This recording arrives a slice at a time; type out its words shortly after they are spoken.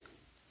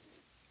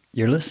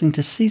You're listening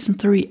to Season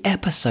 3,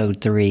 Episode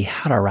 3,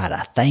 How to Write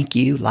a Thank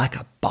You Like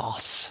a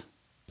Boss.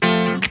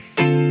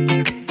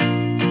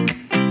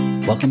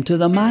 Welcome to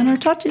the Minor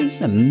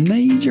Touches, a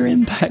major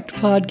impact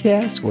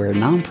podcast where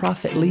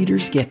nonprofit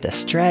leaders get the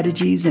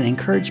strategies and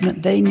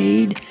encouragement they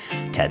need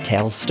to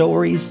tell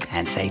stories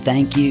and say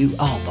thank you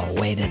all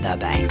the way to the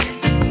bank.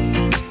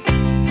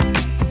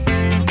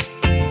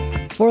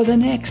 For the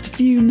next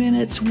few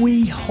minutes,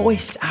 we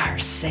hoist our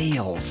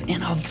sails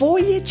in a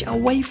voyage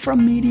away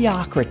from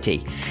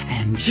mediocrity.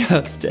 And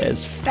just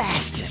as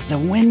fast as the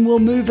wind will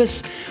move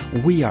us,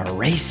 we are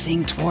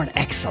racing toward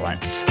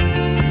excellence.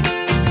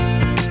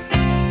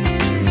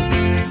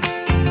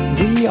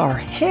 We are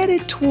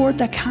headed toward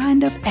the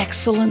kind of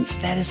excellence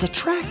that is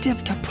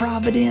attractive to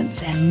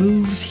Providence and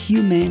moves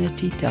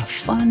humanity to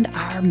fund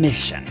our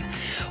mission.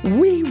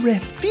 We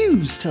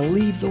refuse to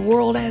leave the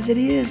world as it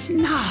is.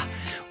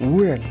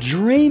 We're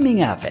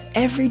dreaming of it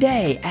every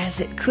day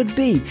as it could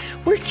be.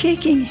 We're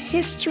kicking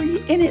history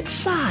in its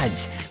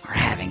sides. We're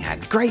having a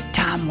great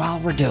time while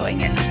we're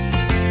doing it.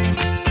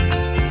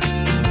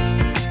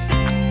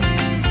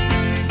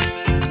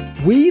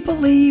 We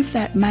believe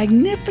that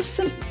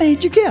magnificent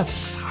major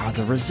gifts are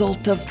the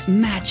result of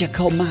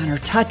magical minor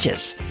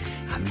touches.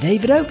 I'm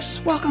David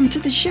Oakes. Welcome to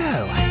the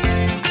show.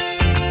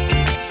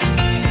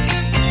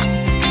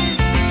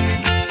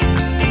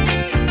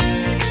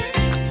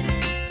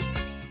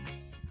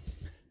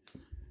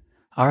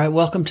 All right,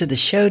 welcome to the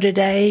show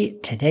today.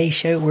 Today's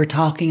show, we're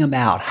talking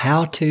about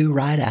how to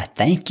write a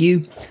thank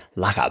you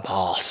like a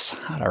boss.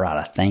 How to write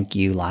a thank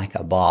you like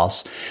a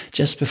boss.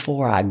 Just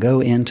before I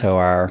go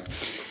into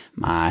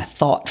my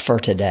thought for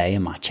today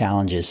and my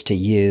challenges to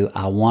you,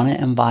 I want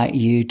to invite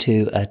you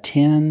to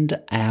attend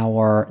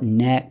our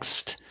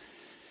next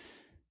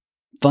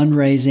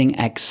Fundraising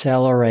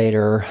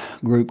Accelerator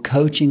group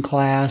coaching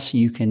class.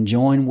 You can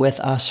join with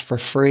us for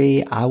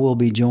free. I will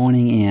be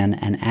joining in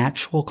an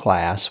actual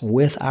class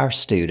with our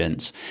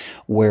students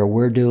where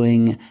we're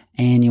doing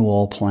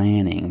annual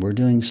planning. We're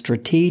doing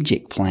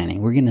strategic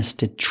planning. We're going to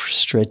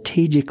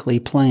strategically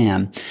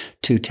plan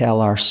to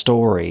tell our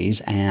stories,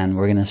 and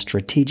we're going to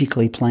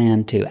strategically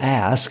plan to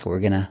ask.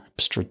 We're going to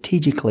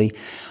strategically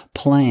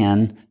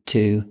plan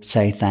to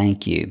say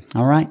thank you.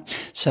 All right.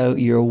 So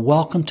you're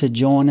welcome to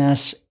join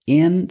us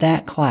in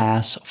that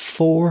class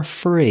for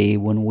free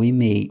when we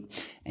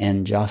meet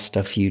in just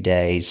a few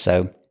days.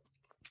 So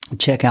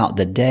check out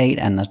the date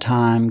and the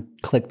time.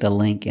 Click the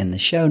link in the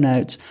show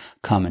notes.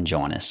 Come and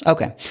join us.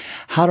 Okay.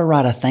 How to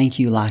write a thank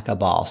you like a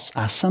boss.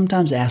 I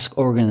sometimes ask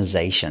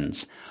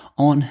organizations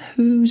on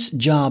whose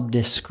job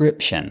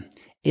description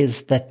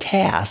is the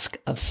task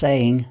of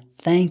saying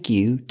thank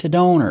you to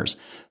donors.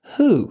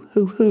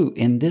 Who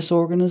in this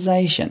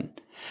organization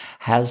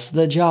has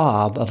the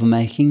job of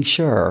making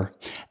sure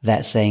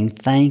that saying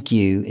thank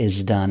you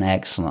is done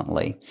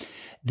excellently?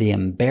 The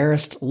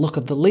embarrassed look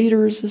of the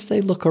leaders as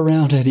they look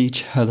around at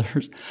each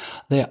other,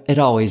 it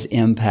always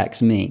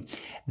impacts me.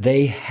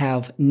 They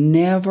have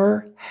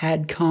never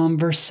had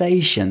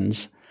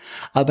conversations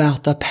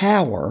about the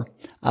power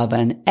of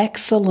an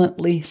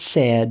excellently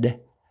said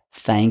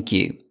thank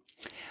you.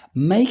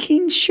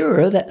 Making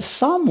sure that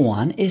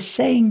someone is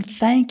saying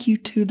thank you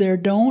to their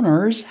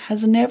donors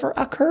has never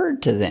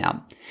occurred to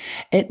them.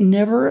 It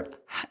never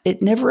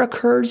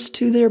occurs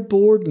to their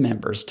board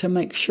members to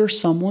make sure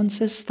someone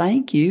says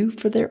thank you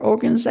for their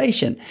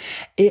organization.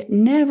 It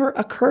never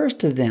occurs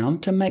to them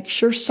to make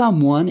sure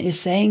someone is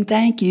saying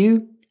thank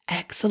you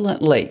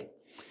excellently.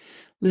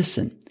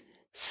 Listen,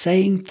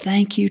 saying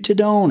thank you to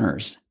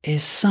donors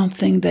is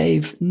something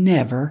they've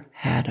never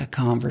had a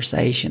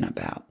conversation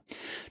about.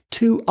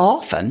 Too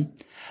often,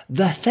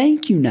 the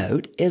thank you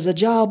note is a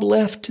job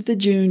left to the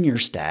junior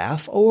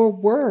staff, or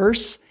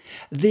worse,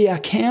 the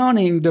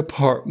accounting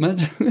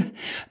department.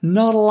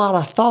 Not a lot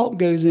of thought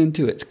goes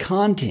into its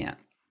content.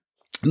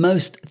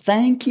 Most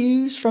thank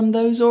yous from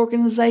those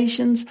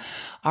organizations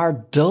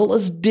are dull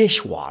as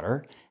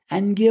dishwater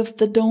and give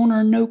the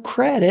donor no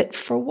credit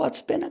for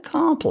what's been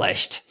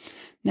accomplished.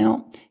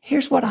 Now,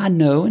 here's what I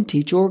know and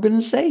teach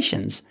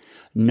organizations.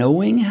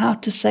 Knowing how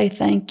to say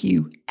thank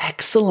you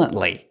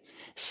excellently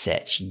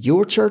sets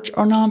your church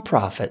or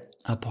nonprofit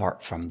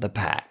apart from the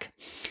pack.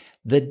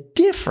 The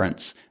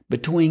difference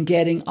between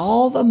getting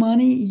all the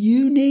money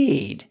you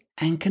need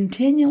and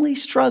continually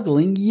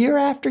struggling year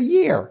after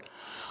year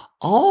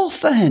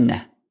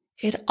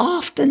it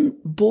often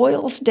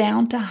boils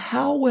down to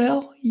how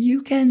well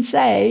you can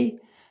say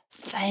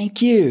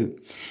thank you.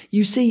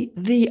 You see,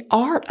 the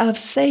art of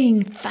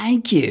saying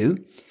thank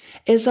you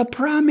is a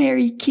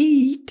primary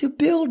key to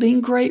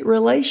building great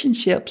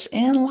relationships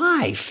in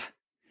life.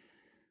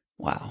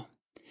 Wow.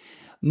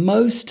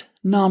 Most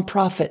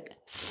nonprofit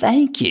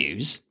thank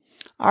yous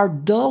are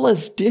dull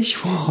as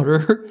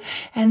dishwater,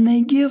 and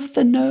they give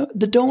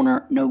the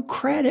donor no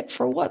credit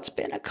for what's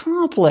been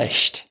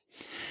accomplished.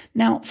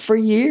 Now, for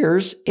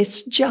years,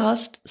 it's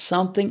just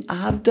something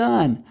I've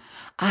done.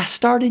 I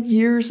started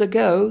years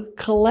ago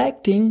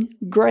collecting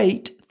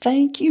great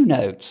thank you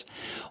notes.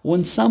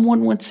 When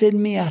someone would send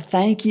me a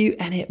thank you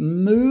and it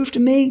moved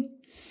me,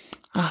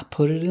 I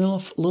put it in a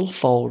little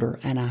folder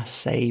and I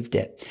saved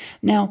it.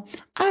 Now,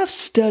 I've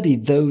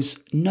studied those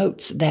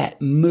notes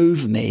that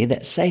move me,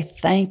 that say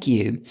thank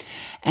you,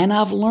 and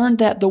I've learned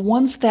that the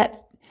ones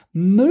that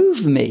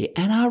move me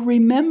and I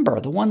remember,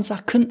 the ones I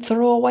couldn't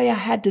throw away, I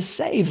had to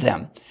save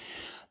them.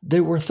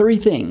 There were three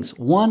things.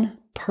 One,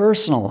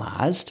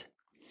 personalized.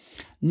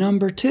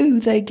 Number two,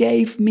 they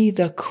gave me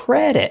the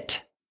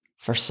credit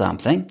for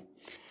something.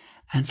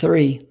 And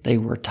three, they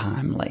were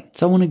timely.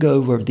 So I want to go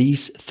over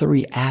these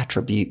three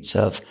attributes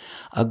of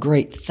a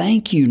great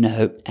thank you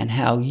note and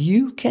how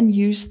you can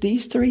use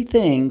these three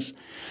things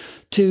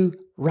to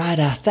write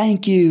a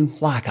thank you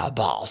like a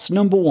boss.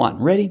 Number one,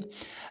 ready?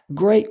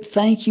 Great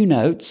thank you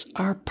notes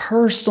are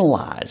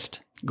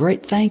personalized.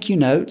 Great thank you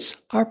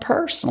notes are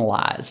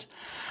personalized.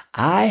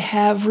 I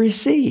have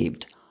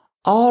received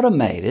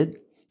automated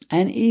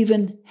and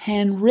even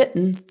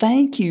handwritten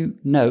thank you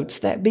notes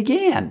that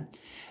began,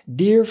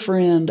 "Dear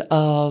friend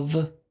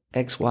of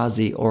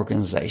XYZ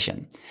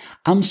organization,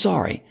 I'm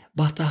sorry,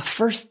 but the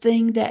first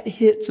thing that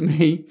hits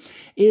me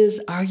is,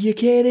 are you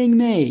kidding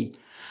me?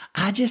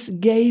 I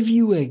just gave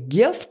you a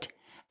gift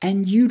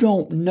and you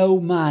don't know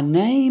my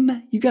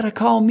name? You got to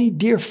call me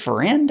dear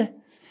friend?"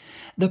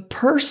 The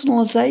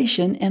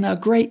personalization in a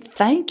great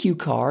thank you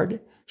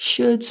card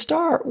should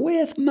start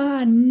with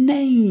my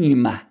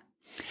name.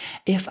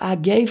 If I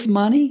gave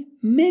money,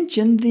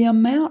 mention the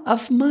amount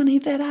of money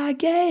that I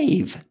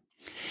gave.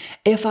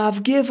 If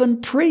I've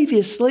given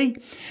previously,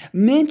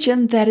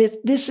 mention that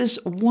this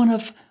is one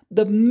of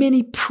the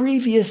many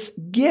previous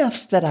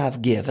gifts that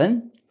I've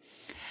given.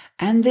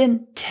 And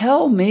then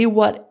tell me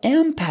what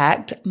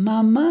impact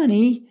my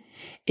money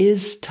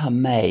is to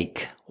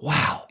make.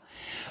 Wow.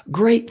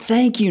 Great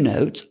thank you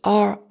notes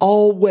are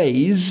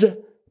always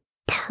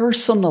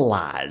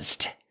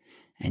personalized.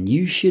 And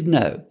you should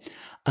know,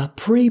 a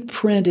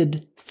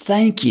pre-printed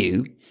thank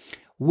you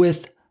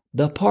with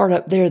the part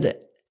up there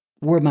that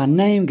where my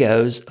name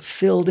goes,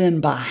 filled in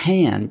by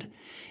hand,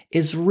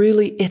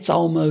 it's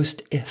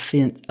almost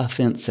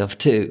offensive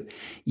too.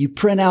 You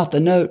print out the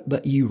note,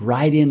 but you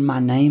write in my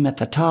name at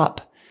the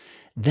top.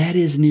 That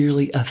is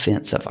nearly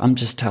offensive. I'm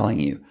just telling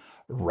you,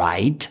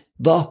 write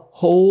the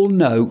whole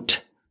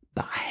note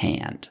by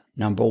hand.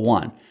 Number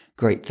one,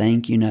 great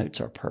thank you notes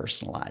are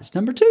personalized.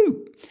 Number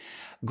two,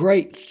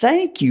 great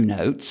thank you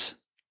notes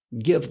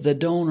give the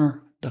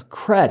donor the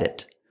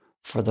credit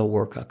for the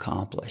work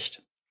accomplished.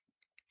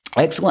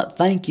 Excellent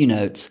thank you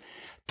notes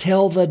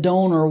tell the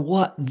donor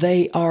what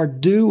they are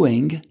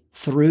doing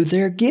through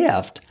their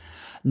gift,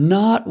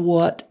 not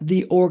what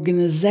the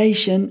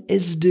organization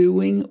is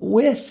doing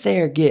with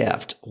their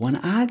gift. When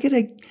I get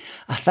a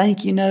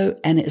thank you note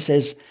and it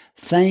says,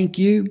 "Thank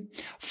you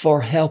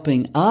for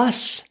helping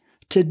us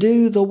to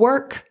do the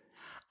work,"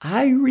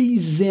 I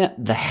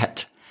resent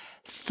that.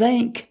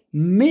 Thank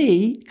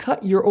me,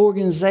 cut your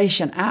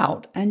organization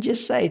out and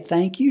just say,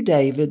 "Thank you,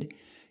 David.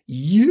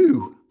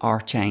 You are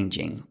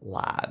changing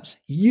lives.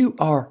 You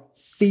are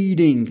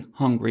feeding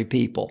hungry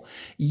people.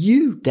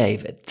 You,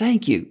 David,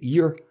 thank you.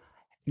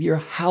 You're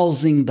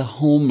housing the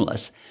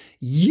homeless.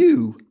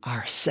 You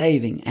are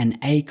saving an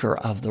acre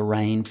of the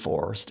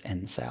rainforest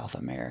in South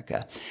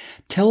America."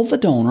 Tell the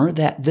donor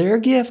that their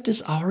gift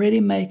is already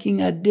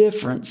making a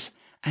difference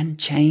and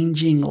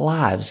changing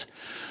lives.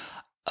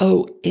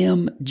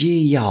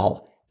 OMG,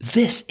 y'all.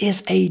 This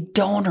is a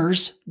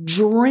donor's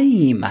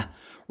dream.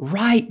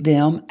 Write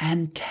them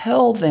and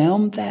tell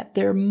them that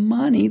their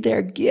money,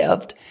 their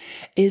gift,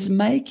 is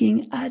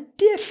making a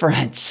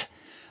difference.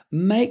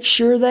 Make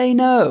sure they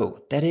know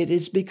that it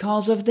is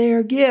because of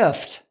their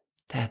gift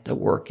that the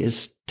work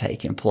is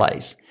taking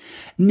place.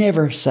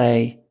 Never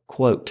say,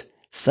 quote,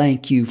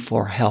 "Thank you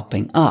for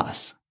helping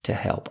us to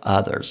help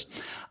others."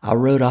 I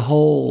wrote a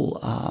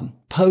whole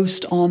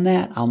post on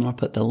that. I'm going to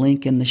put the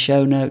link in the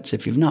show notes.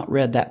 If you've not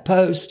read that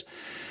post,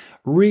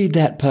 read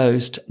that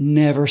post.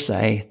 Never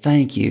say,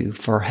 "Thank you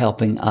for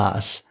helping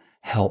us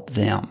help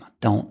them."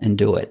 Don't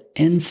do it.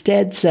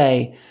 Instead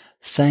say,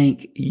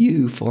 "Thank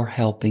you for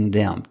helping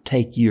them."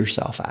 Take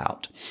yourself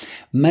out.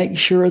 Make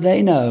sure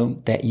they know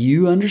that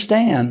you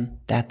understand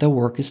that the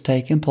work is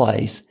taking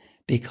place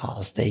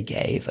because they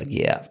gave a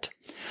gift.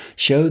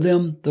 Show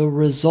them the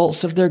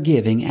results of their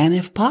giving and,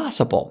 if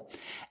possible,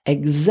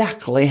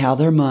 exactly how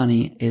their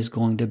money is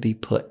going to be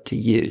put to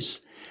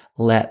use.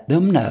 Let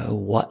them know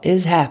what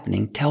is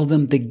happening. Tell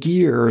them the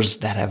gears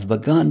that have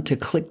begun to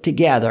click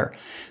together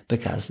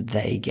because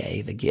they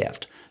gave a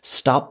gift.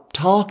 Stop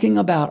talking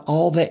about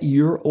all that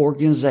your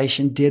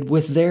organization did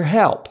with their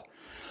help.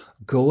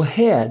 Go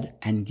ahead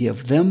and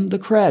give them the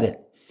credit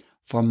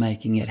for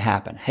making it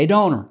happen. "Hey,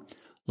 donor,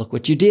 look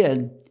what you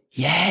did.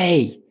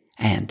 Yay!"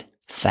 And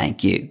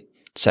thank you.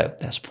 So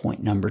that's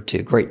point number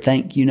two. Great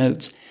thank you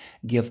notes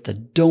give the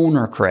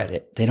donor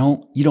credit.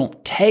 You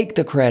don't take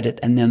the credit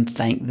and then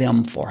thank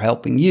them for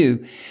helping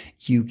you.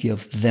 You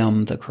give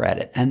them the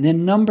credit. And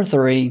then number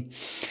three,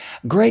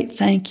 great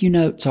thank you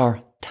notes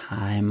are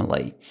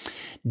timely.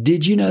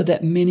 Did you know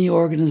that many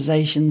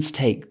organizations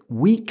take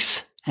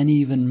weeks and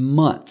even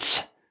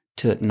months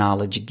to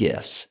acknowledge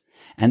gifts?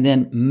 And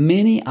then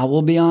many, I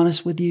will be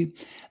honest with you,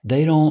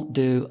 they don't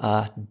do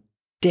a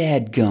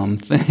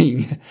dadgum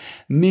thing.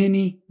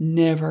 Many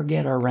never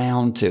get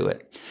around to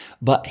it.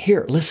 But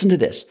here, listen to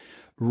this.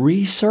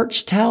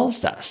 Research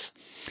tells us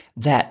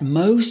that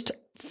most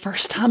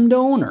first-time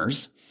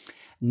donors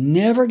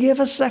never give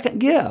a second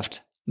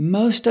gift.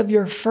 Most of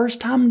your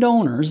first-time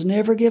donors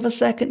never give a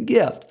second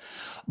gift.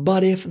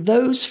 But if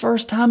those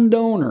first-time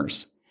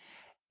donors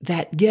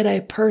that get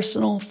a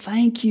personal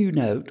thank you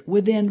note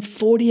within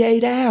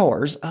 48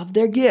 hours of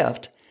their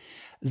gift,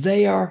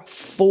 they are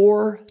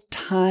 4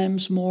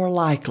 times more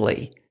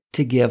likely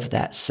to give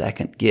that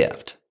second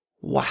gift.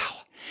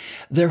 Wow.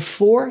 They're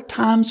 4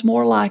 times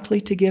more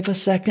likely to give a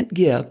second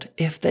gift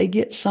if they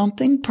get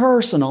something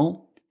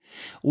personal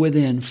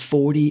within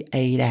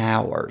 48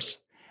 hours.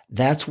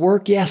 That's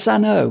work, yes, I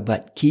know,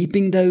 but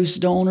keeping those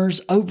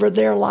donors over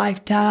their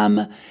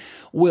lifetime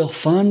will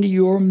fund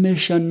your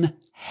mission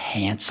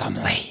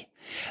handsomely.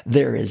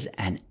 There is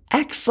an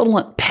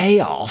excellent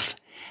payoff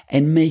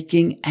in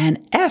making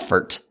an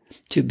effort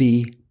to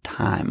be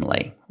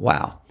timely.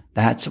 Wow.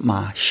 That's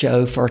my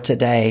show for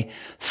today.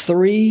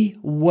 3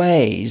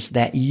 ways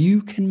that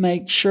you can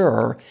make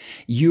sure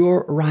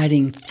you're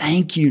writing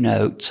thank you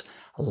notes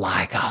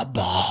like a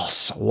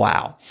boss.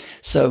 Wow.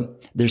 So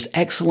there's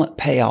excellent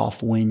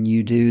payoff when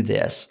you do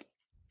this.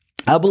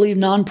 I believe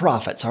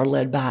nonprofits are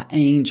led by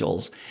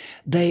angels.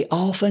 They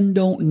often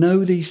don't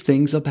know these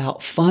things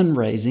about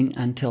fundraising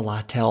until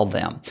I tell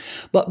them.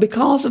 But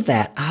because of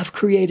that, I've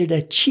created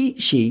a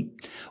cheat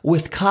sheet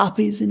with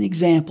copies and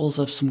examples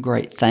of some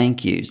great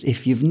thank yous.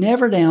 If you've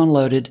never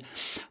downloaded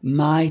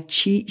my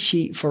cheat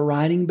sheet for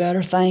writing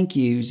better thank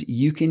yous,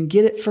 you can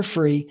get it for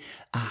free.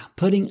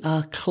 Putting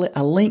a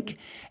link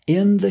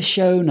in the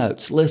show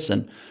notes.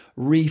 Listen.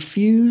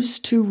 Refuse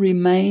to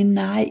remain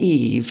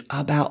naive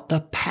about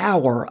the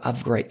power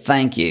of great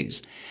thank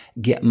yous.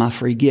 Get my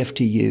free gift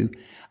to you,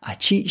 a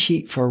cheat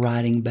sheet for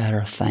writing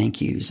better thank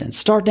yous, and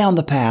start down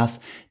the path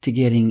to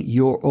getting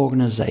your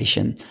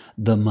organization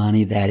the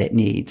money that it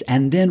needs.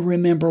 And then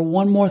remember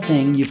one more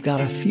thing. You've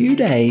got a few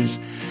days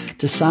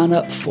to sign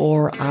up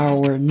for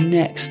our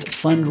next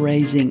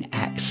fundraising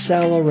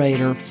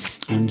accelerator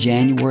on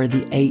January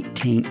the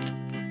 18th.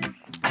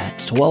 At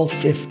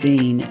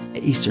 12:15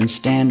 Eastern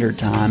Standard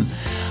Time,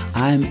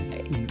 I'm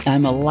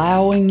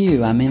inviting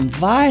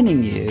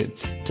you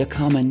to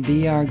come and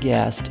be our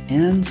guest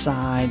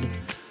inside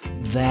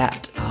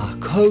that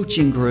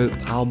coaching group.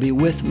 I'll be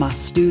with my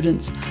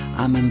students.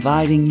 I'm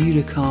inviting you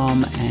to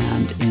come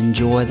and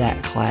enjoy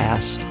that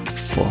class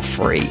for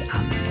free.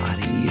 I'm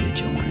inviting you to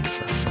join it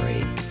for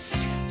free.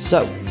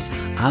 So,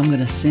 I'm going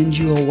to send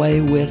you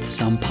away with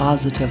some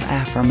positive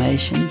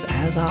affirmations,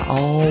 as I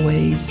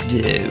always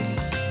do.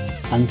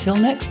 Until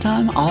next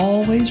time,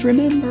 always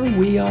remember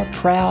we are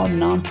proud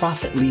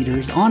nonprofit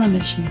leaders on a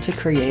mission to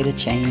create a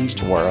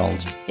changed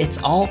world. It's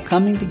all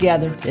coming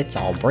together. It's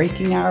all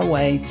breaking our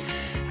way.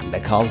 And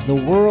because the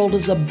world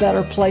is a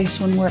better place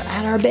when we're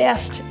at our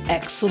best,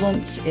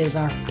 excellence is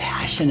our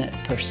passionate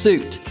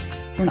pursuit.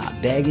 We're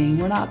not begging.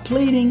 We're not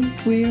pleading.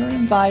 We're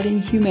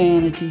inviting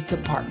humanity to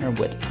partner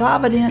with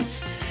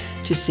Providence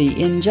to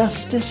see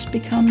injustice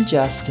become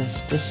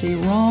justice, to see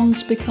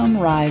wrongs become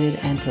righted,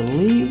 and to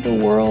leave the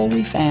world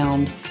we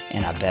found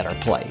in a better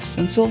place.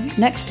 Until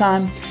next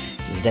time,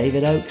 this is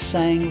David Oakes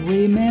saying,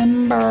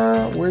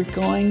 remember, we're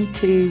going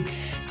to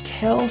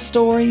tell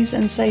stories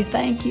and say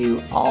thank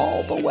you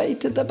all the way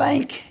to the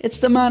bank. It's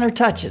the minor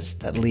touches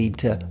that lead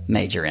to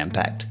major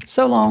impact.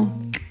 So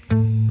long.